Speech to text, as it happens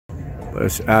but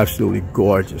it's absolutely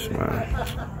gorgeous, man.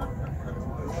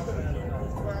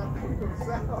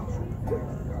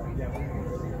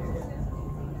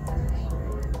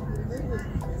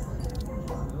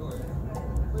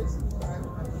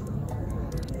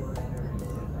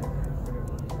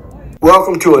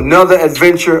 Welcome to another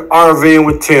adventure RVing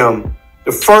with Tim.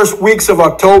 The first weeks of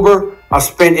October, I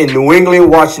spent in New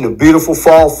England watching the beautiful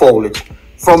fall foliage.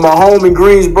 From my home in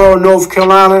Greensboro, North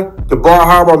Carolina to Bar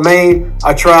Harbor, Maine,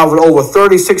 I traveled over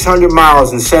 3,600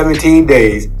 miles in 17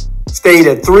 days. Stayed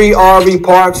at 3 RV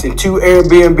parks and 2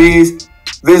 Airbnbs.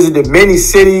 Visited many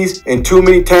cities and too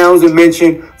many towns to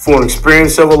mention for an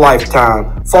experience of a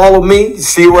lifetime. Follow me to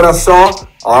see what I saw.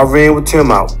 RVing with Tim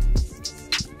out.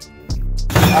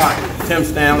 All right. Tim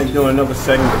Stanley doing another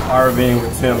segment of RVing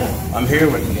with Tim. I'm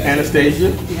here with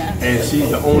Anastasia, and she's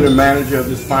the owner and manager of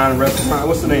this fine restaurant.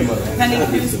 What's the name of it? Penny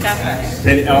Cluse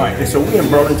Cafe. All right, and so we're in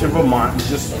Burlington, Vermont. We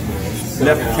just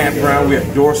left the campground. We're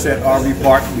at Dorset RV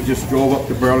Park. We just drove up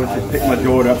to Burlington, picked my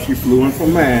daughter up. She flew in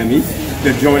from Miami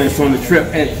to join us on the trip.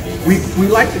 And we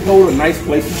like to go to nice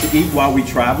places to eat while we're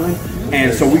traveling.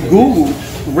 And so we Googled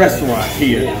restaurants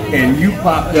here, and you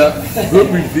popped up,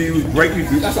 good reviews, great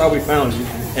reviews. That's how we found you.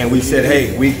 And we said,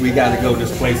 hey, we got to go to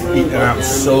this place to eat, and I'm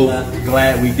so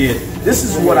glad we did. This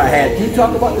is what I had. Can you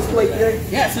talk about this plate there?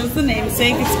 Yeah, so it's the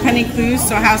namesake. It's Penny Cluse,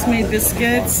 so house-made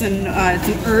biscuits, and it's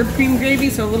an herb cream gravy,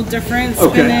 so a little different.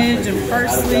 Spinach and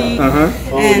parsley,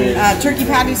 and turkey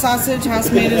patty sausage,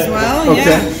 house-made as well.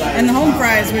 Yeah, and the home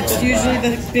fries, which usually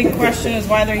the big question is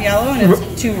why they're yellow, and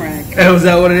it's turmeric. Oh, is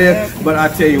that what it is? But I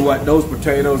tell you what, those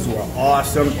potatoes were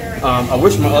awesome. I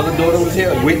wish my other daughter was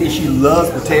here. Whitney, she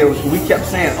loves potatoes. We kept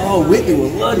saying, oh, Whitney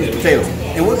would love these potatoes.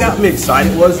 And what got me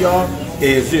excited was, y'all,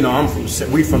 is, you know,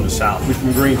 we from the South. We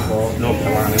from Greensboro, North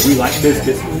Carolina. We like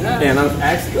biscuits. And I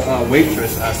asked the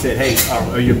waitress, I said, hey,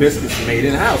 are your biscuits made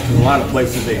in house? Because a lot of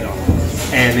places they don't.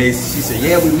 And she said,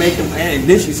 yeah, we make them. And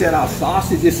then she said, our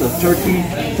sausage is a turkey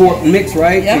pork mix,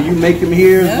 right? Yep. So you make them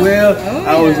here as well? Oh,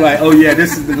 I was like, oh yeah,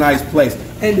 this is the nice place.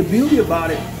 And the beauty about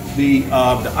it, the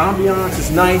ambiance is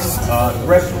nice. The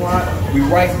restaurant, we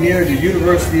right near the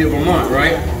University of Vermont,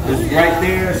 right? It's right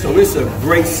there. So it's a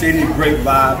great city, great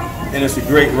vibe. And it's a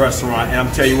great restaurant. And I'm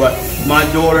tell you what, my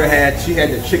daughter had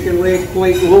the chicken leg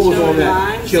plate. What was on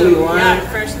that? Chili lime. Yeah,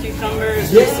 fresh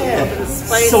cucumbers. Yeah.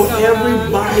 So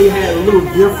everybody had a little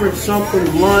different something.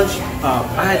 Lunch.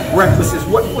 I had breakfast.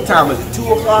 What time is it?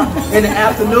 2 o'clock in the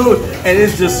afternoon. And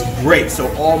it's just great. So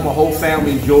my whole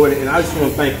family enjoyed it. And I just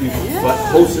want to thank you for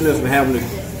hosting us and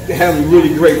having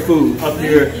really great food up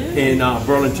here in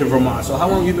Burlington, Vermont. So how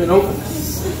long have you been open?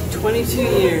 22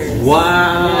 years.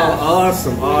 Wow,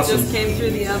 awesome. We just came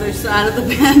through the other side of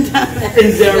the pandemic.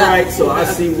 Is that right? So I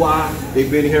see why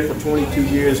they've been here for 22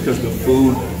 years, because the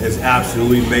food is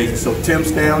absolutely amazing. So Tim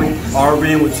Stanley,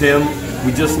 RVing with Tim.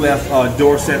 We just left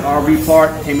Dorset RV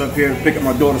Park, came up here to pick up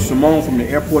my daughter Simone from the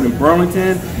airport in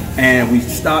Burlington, and we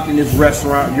stopped in this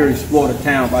restaurant here to explore the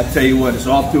town. But I tell you what, it's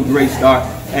off to a great start.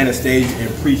 Anastasia, and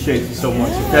appreciate you so much,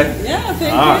 okay? Yeah,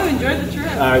 thank you. Enjoy the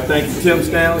trip. All right, thank you, Tim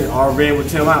Stanley. RVing with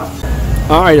Tim out.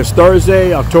 All right, it's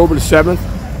Thursday, October the 7th.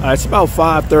 It's about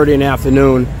 5:30 in the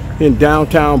afternoon in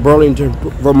downtown Burlington,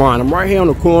 Vermont. I'm right here on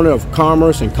the corner of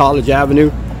Commerce and College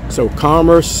Avenue. So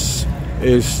Commerce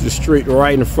is the street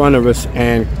right in front of us,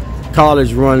 and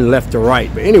College run left to right.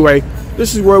 But anyway,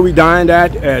 this is where we dined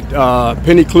at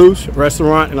Penny Cluse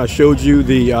restaurant, and I showed you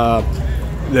the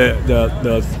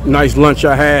nice lunch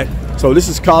I had. So this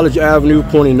is College Avenue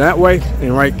pointing that way,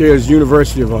 and right there is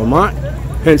University of Vermont,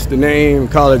 hence the name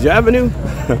College Avenue.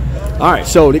 All right,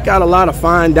 so they got a lot of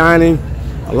fine dining,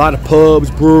 a lot of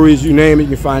pubs, breweries, you name it,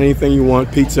 you can find anything you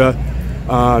want. Pizza,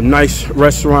 nice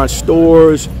restaurants,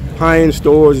 stores, high-end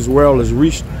stores, as well as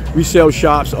resale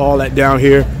shops, all that down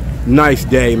here. Nice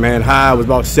day, man. High was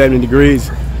about 70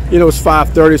 degrees. You know, it's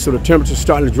 5:30, so the temperature's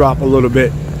starting to drop a little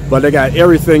bit. But they got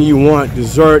everything you want,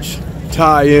 desserts,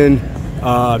 Thai-in,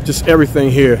 just everything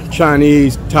here.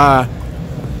 Chinese, Thai,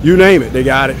 you name it, they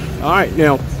got it. All right,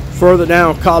 now, further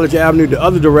down College Avenue, the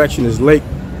other direction is Lake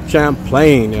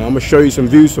Champlain. Now, I'm gonna show you some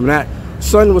views from that.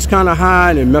 Sun was kind of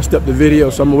high and it messed up the video,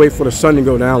 so I'm gonna wait for the sun to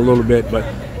go down a little bit. But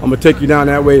I'm gonna take you down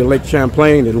that way to Lake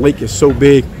Champlain. The lake is so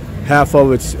big, half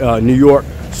of it's New York,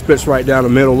 splits right down the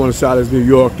middle. One side is New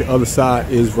York, the other side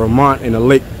is Vermont, and the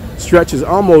lake stretches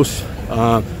almost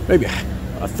maybe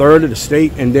a third of the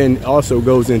state, and then also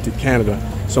goes into Canada.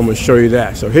 So I'm going to show you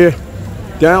that. So here,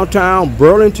 downtown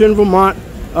Burlington, Vermont,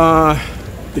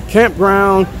 the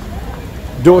campground,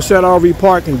 Dorset RV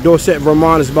Park in Dorset,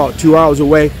 Vermont is about 2 hours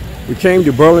away. We came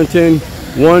to Burlington,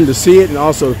 one, to see it, and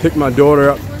also to pick my daughter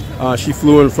up. She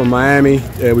flew in from Miami,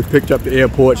 and we picked up the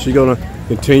airport. She's gonna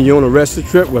continue on the rest of the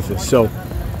trip with us. So,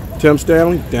 Tim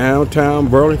Stanley, downtown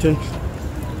Burlington,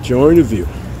 enjoying the view.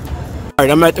 All right,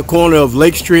 I'm at the corner of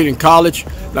Lake Street and College.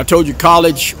 And I told you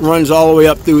College runs all the way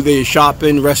up through the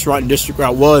shopping, restaurant district where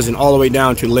I was, and all the way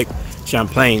down to Lake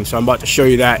Champlain. So I'm about to show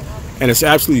you that. And it's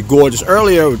absolutely gorgeous.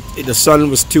 Earlier, the sun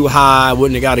was too high. I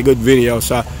wouldn't have got a good video.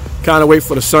 So I kind of wait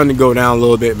for the sun to go down a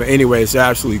little bit. But anyway, it's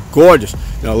absolutely gorgeous.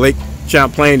 You know, Lake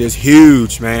Champlain is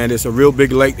huge, man. It's a real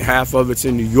big lake. Half of it's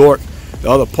in New York. The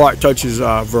other part touches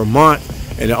Vermont.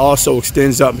 And it also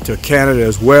extends up into Canada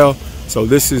as well. So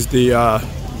this is the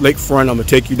lakefront. I'm going to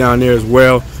take you down there as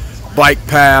well. Bike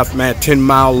path, man,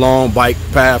 10-mile long bike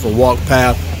path or walk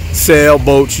path.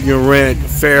 Sailboats you can rent,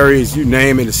 ferries, you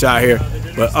name it, it's out here.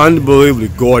 But unbelievably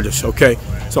gorgeous, okay?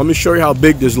 So let me show you how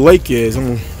big this lake is. I'm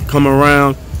going to come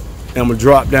around and I'm going to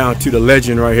drop down to the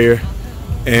legend right here.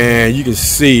 And you can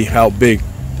see how big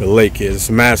the lake is. It's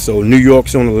massive. So New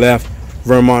York's on the left,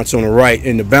 Vermont's on the right.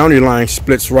 And the boundary line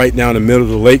splits right down the middle of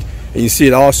the lake. And you see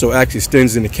it also actually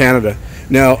extends into Canada.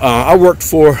 Now, I worked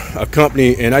for a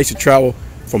company and I used to travel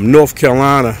from North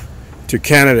Carolina to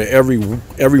Canada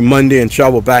every Monday and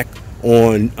travel back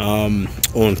on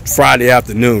Friday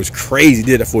afternoons. Crazy,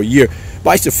 did that for a year. But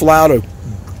I used to fly out of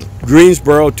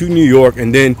Greensboro to New York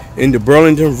and then into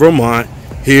Burlington, Vermont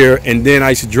here, and then I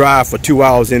used to drive for 2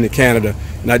 hours into Canada,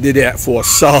 and I did that for a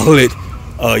solid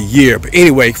year. But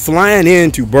anyway, flying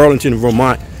into Burlington,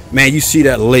 Vermont, man, you see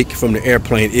that lake from the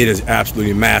airplane. It is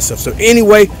absolutely massive. So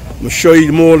anyway, I'm gonna show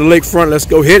you more of the lakefront. Let's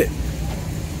go hit it.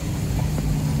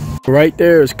 Right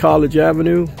there is College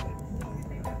Avenue.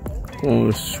 I'm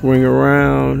gonna swing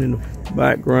around in the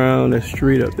background, that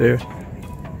street up there.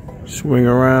 Swing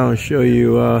around and show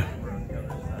you the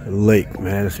lake,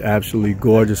 man. It's absolutely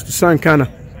gorgeous. The sun kind of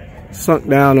sunk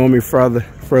down on me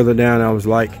further down I was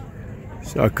like.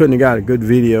 So I couldn't have got a good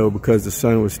video because the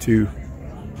sun was too,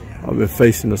 I've been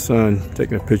facing the sun,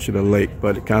 taking a picture of the lake,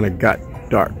 but it kind of got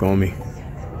dark on me.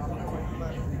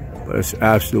 But it's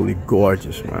absolutely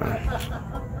gorgeous, man.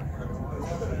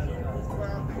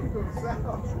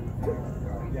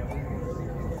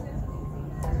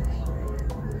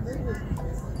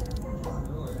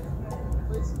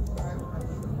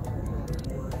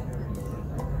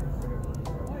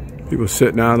 People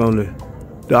sitting out on the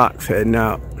docks, heading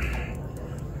out,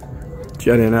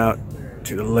 jetting out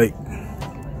to the lake.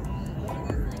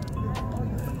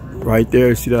 Right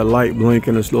there, see that light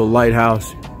blinking, this little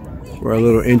lighthouse, where a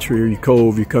little entry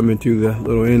cove, you come into the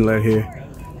little inlet here.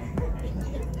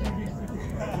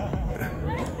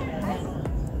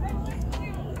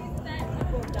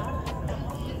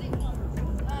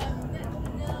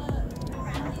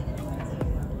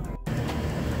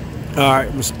 All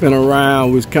right, we'll spin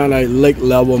around. It's kind of lake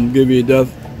level. I'm gonna give you a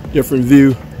different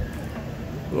view,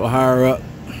 a little higher up,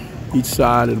 each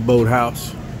side of the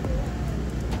boathouse.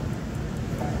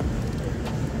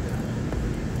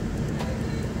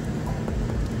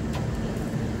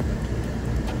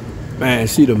 Man,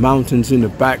 see the mountains in the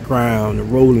background, the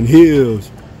rolling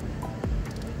hills.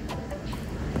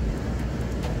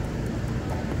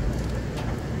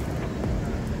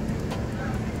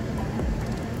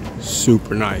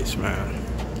 Super nice, man.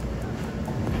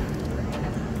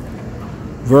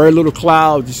 Very little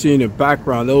clouds you see in the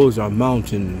background. Those are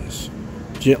mountains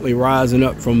gently rising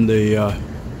up from the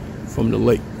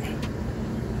lake.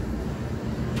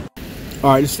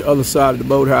 All right, this is the other side of the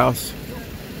boathouse.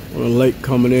 On the lake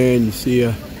coming in, you see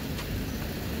a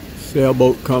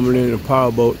sailboat coming in, a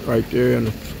powerboat right there on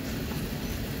the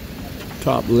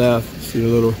top left. You see a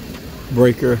little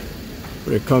breaker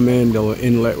where they come in, the little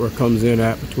inlet where it comes in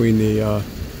at between the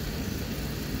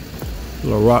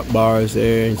little rock bars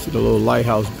there. And you see the little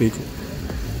lighthouse beacon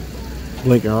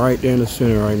blinking right there in the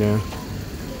center right now.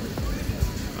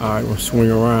 All right, we'll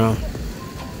swing around.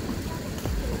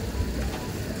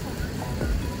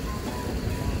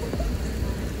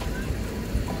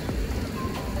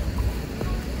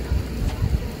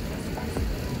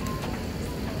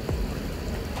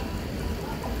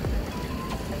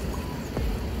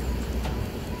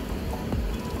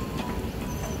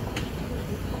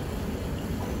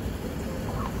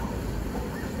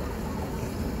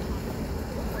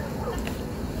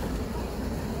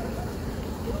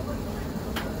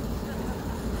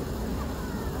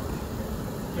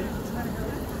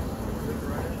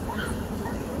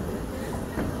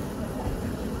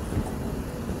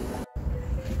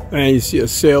 And you see a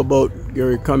sailboat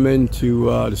Gary come into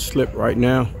the slip right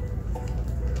now,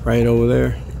 right over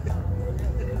there.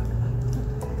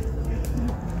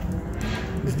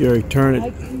 Gary turn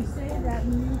it.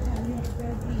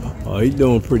 Oh, he's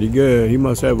doing pretty good. He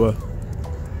must have a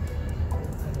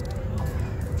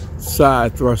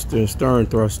side thruster and stern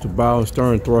thruster, bow and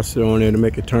stern thruster on there to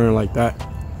make it turn like that.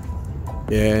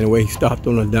 Yeah, and the way he stopped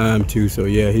on a dime too. So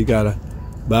yeah, he got a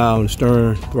bow and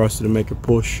stern thruster to make it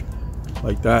push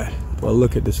like that. But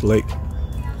look at this lake.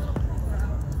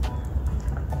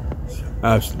 It's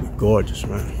absolutely gorgeous,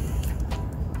 man.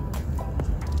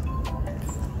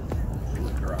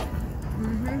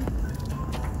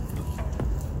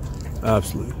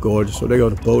 Absolutely gorgeous. So they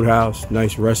go to boathouse,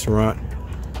 nice restaurant,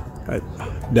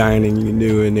 dining you can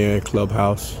do in there,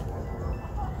 clubhouse.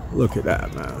 Look at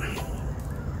that, man.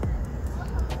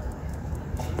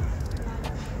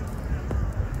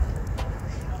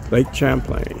 Lake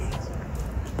Champlain.